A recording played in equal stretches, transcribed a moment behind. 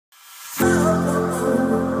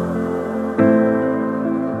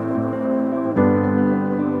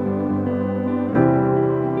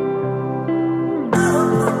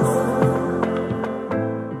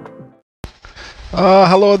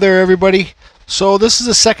Hello there everybody. So this is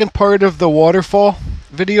the second part of the waterfall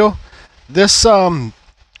video. This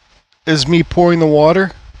is me pouring the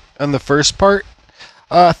water on the first part.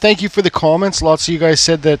 Thank you for the comments. Lots of you guys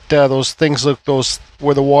said that those things look, those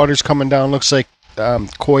where the water's coming down looks like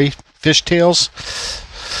koi fish tails.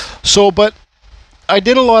 But I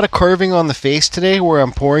did a lot of carving on the face today where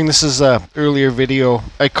I'm pouring. This is a earlier video.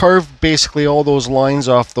 I carved basically all those lines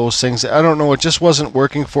off those things. I don't know, it just wasn't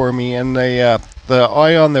working for me, and the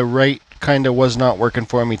eye on the right kind of was not working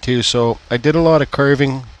for me too. So I did a lot of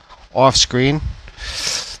carving off screen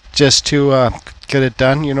just to get it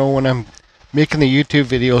done. You know, when I'm making the YouTube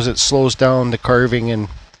videos, it slows down the carving, and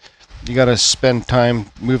you gotta spend time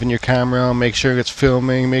moving your camera, make sure it's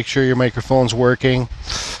filming, make sure your microphone's working.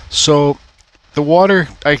 So the water,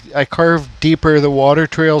 I carved deeper the water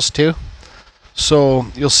trails too. So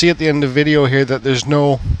you'll see at the end of the video here that there's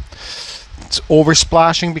no over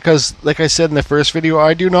splashing, because like I said in the first video,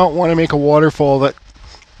 I do not want to make a waterfall that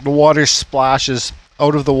the water splashes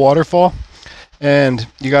out of the waterfall and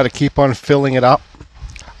you got to keep on filling it up.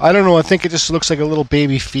 I don't know, I think it just looks like a little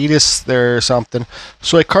baby fetus there or something.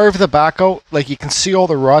 So I carved the back out, like you can see all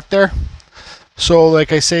the rot there. So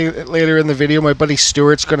like I say later in the video, my buddy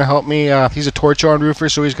Stuart's going to help me. He's a torch on roofer,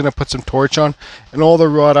 so he's going to put some torch on. And all the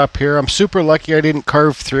rot up here, I'm super lucky I didn't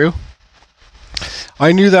carve through.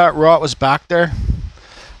 I knew that rot was back there.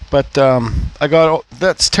 But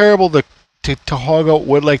that's terrible to hog out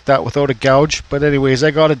wood like that without a gouge. But anyways, I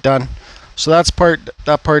got it done. So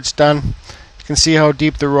that part's done. You can see how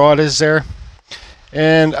deep the rot is there.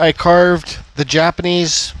 And I carved the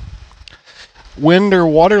Japanese wind or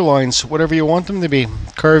water lines, whatever you want them to be.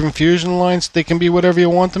 Carving fusion lines, they can be whatever you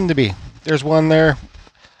want them to be. There's one there.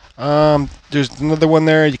 There's another one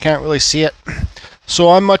there. You can't really see it.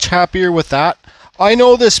 So I'm much happier with that. I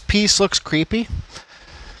know this piece looks creepy.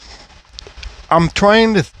 I'm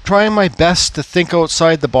trying my best to think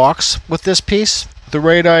outside the box with this piece. The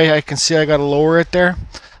right eye, I can see I got to lower it there.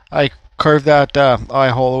 I carved that eye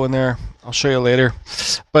hollow in there. I'll show you later.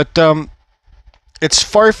 But it's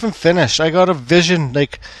far from finished. I got a vision,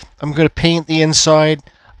 like I'm going to paint the inside.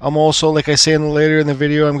 I'm also, like I say later in the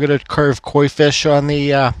video, I'm going to carve koi fish on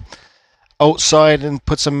the outside and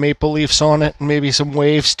put some maple leaves on it and maybe some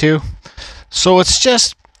waves too. So it's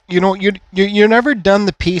just, you know, you're never done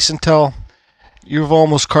the piece until you've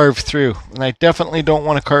almost carved through. And I definitely don't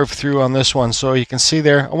want to carve through on this one. So you can see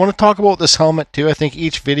there. I want to talk about this helmet too. I think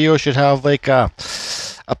each video should have like a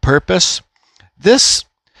purpose. This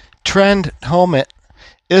Trend helmet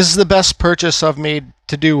is the best purchase I've made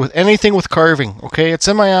to do with anything with carving. Okay, it's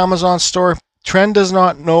in my Amazon store. Trend does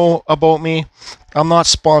not know about me. I'm not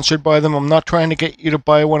sponsored by them. I'm not trying to get you to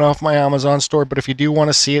buy one off my Amazon store, but if you do want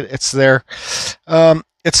to see it, it's there.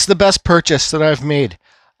 It's the best purchase that I've made.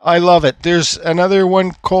 I love it. There's another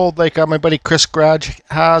one called, like my buddy Chris Grudge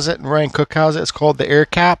has it and Ryan Cook has it. It's called the Air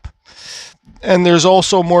Cap. And there's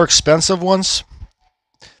also more expensive ones.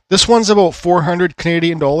 This one's about 400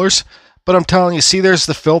 Canadian dollars, but I'm telling you, see, there's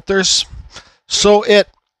the filters. So it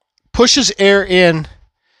pushes air in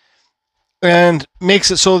and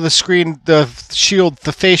makes it so the screen, the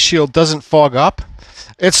face shield doesn't fog up.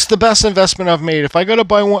 It's the best investment I've made. If I got to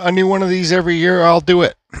buy a new one of these every year, I'll do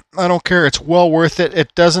it. I don't care. It's well worth it.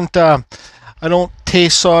 It doesn't, I don't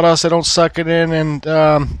taste sawdust. I don't suck it in, and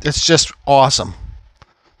it's just awesome.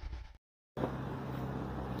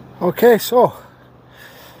 Okay, so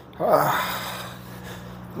let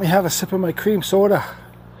me have a sip of my cream soda.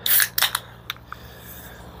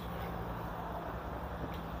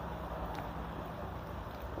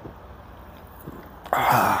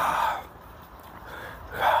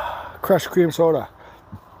 Crushed cream soda.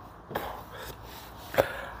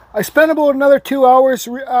 I spent about another 2 hours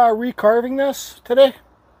recarving this today.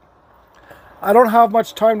 I don't have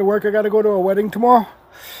much time to work. I got to go to a wedding tomorrow.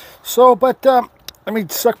 So, but let me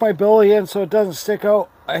suck my belly in so it doesn't stick out.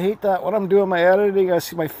 I hate that when I'm doing my editing. I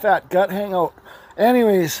see my fat gut hang out.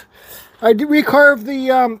 Anyways, I did recarve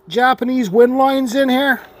the Japanese wind lines in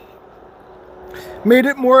here. Made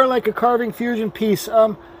it more like a carving fusion piece.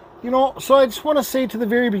 You know, so I just want to say to the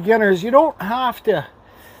very beginners, you don't have to.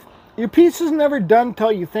 Your piece is never done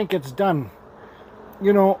till you think it's done.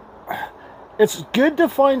 You know, it's good to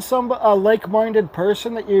find a like-minded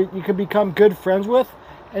person that you can become good friends with,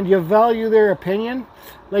 and you value their opinion.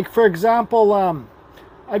 Like, for example,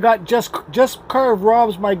 I got Just Carve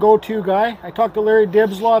Rob's my go-to guy. I talk to Larry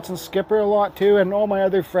Dibbs lots and Skipper a lot too, and all my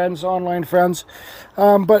other friends, online friends.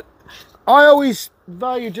 But I always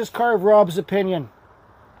value Just Carve Rob's opinion.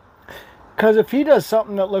 Because if he does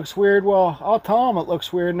something that looks weird, well, I'll tell him it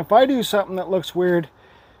looks weird. And if I do something that looks weird,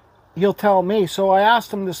 he'll tell me. So I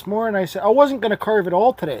asked him this morning, I said, I wasn't going to carve it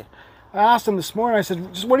all today. I asked him this morning, I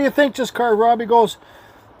said, just what do you think, just carve, Rob? He goes,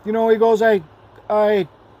 you know, he goes, I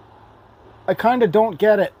kind of don't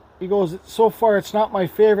get it. He goes, so far it's not my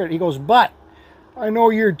favorite. He goes, but I know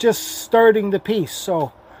you're just starting the piece.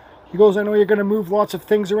 So he goes, I know you're going to move lots of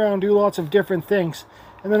things around, do lots of different things.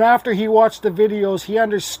 And then after he watched the videos, he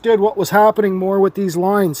understood what was happening more with these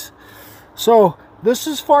lines. So this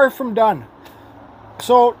is far from done.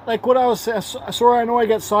 So like what I was saying, sorry, I know I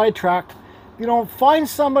get sidetracked. You know, find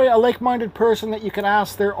somebody, a like-minded person that you can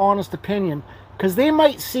ask their honest opinion, because they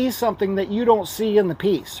might see something that you don't see in the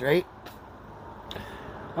piece, right?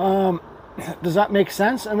 Does that make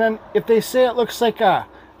sense? And then if they say it looks like a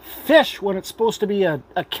fish when it's supposed to be a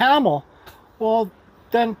camel, well,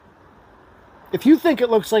 then if you think it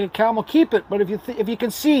looks like a camel, keep it. But if you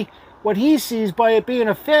can see what he sees by it being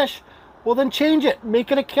a fish, well, then change it,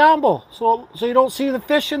 make it a camel, so you don't see the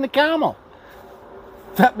fish in the camel.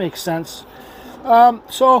 If that makes sense.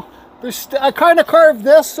 So I kind of carved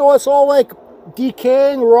this so it's all like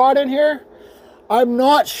decaying, rot in here. I'm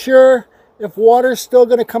not sure if water's still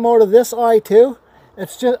going to come out of this eye too.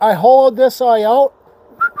 It's just, I hollowed this eye out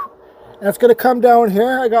and it's going to come down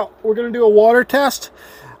here. We're going to do a water test.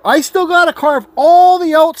 I still got to carve all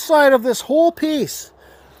the outside of this whole piece.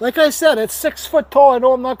 Like I said, it's 6 foot tall. I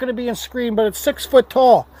know I'm not going to be in screen, but it's 6 foot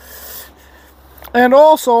tall. And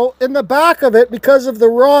also, in the back of it, because of the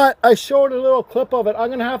rot, I showed a little clip of it. I'm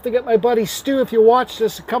going to have to get my buddy Stu, if you watch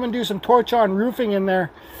this, to come and do some torch-on roofing in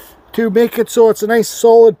there to make it so it's a nice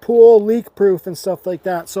solid pool, leak-proof and stuff like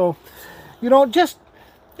that. So, you know, just...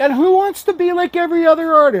 And who wants to be like every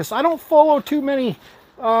other artist? I don't follow too many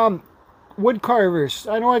wood carvers.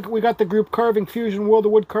 I know we got the group Carving Fusion World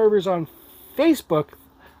of Wood Carvers on Facebook.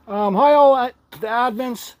 Hi all the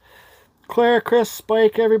admins. Claire, Chris,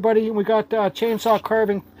 Spike, everybody. We got chainsaw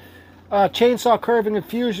carving and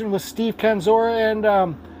fusion with Steve Kanzora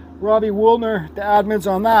and Robbie Woolner, the admins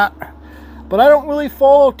on that. But I don't really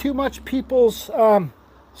follow too much people's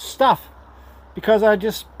stuff because I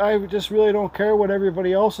just really don't care what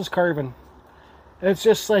everybody else is carving. It's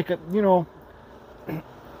just like you know,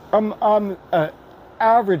 I'm an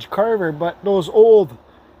average carver, but those old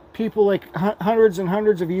people like hundreds and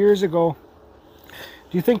hundreds of years ago,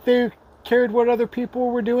 do you think they cared what other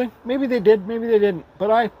people were doing? Maybe they did, maybe they didn't.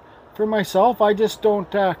 But for myself, I just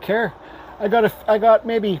don't care. I got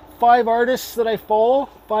maybe 5 artists that I follow,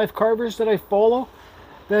 5 carvers that I follow,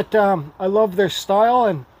 that I love their style,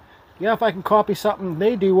 and yeah, if I can copy something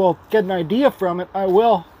they do, well, get an idea from it, I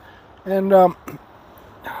will. And I'm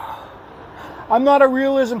not a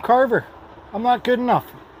realism carver. I'm not good enough.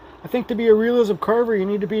 I think to be a realism carver, you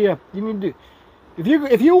need to be if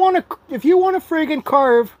you want to friggin'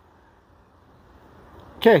 carve.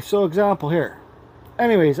 Okay, so example here.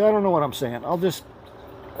 Anyways, I don't know what I'm saying. I'll just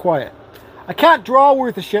quiet. I can't draw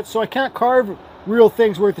worth of shit, so I can't carve real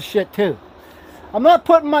things worth of shit too. I'm not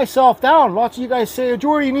putting myself down. Lots of you guys say,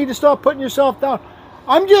 Jordy, you need to stop putting yourself down.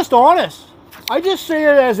 I'm just honest. I just say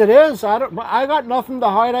it as it is. I got nothing to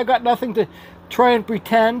hide. I got nothing to try and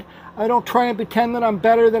pretend. I don't try and pretend that I'm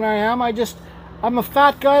better than I am. I'm a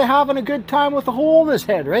fat guy having a good time with a hole in his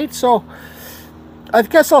head, right? So I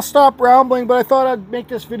guess I'll stop rambling, but I thought I'd make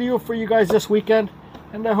this video for you guys this weekend.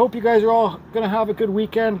 And I hope you guys are all going to have a good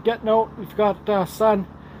weekend. Getting out, if you've got sun,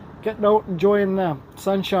 getting out, enjoying the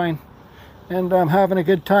sunshine, and having a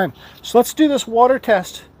good time. So let's do this water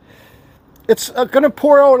test. It's going to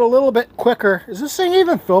pour out a little bit quicker. Is this thing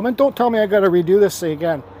even filming? Don't tell me I got to redo this thing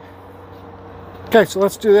again. Okay, so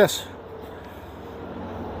let's do this.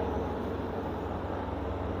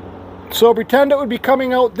 So pretend it would be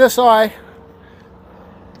coming out this eye.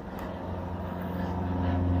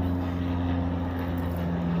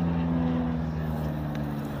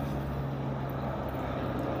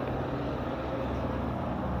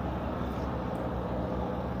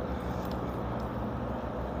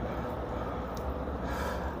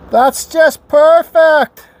 That's just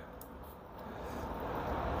perfect.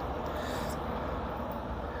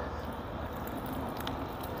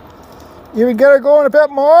 You can get her going a bit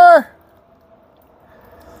more.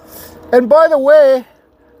 And by the way,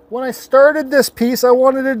 when I started this piece, I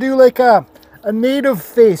wanted to do like a native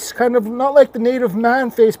face, kind of not like the native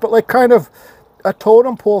man face, but like kind of a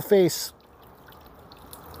totem pole face.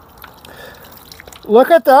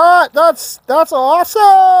 Look at that. That's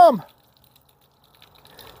awesome.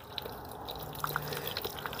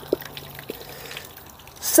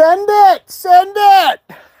 Send it! Send it!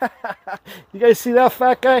 You guys see that,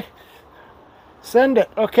 fat guy? Send it,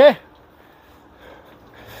 okay?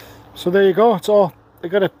 So there you go. It's all, I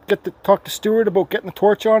gotta talk to Stuart about getting the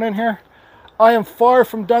torch on in here. I am far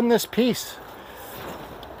from done this piece.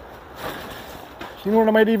 You know what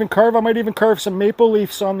I might even carve? I might even carve some maple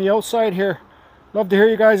leaves on the outside here. Love to hear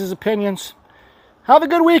you guys' opinions. Have a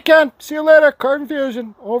good weekend. See you later. Carving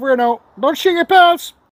Fusion. Over and out. Don't shoot your pants.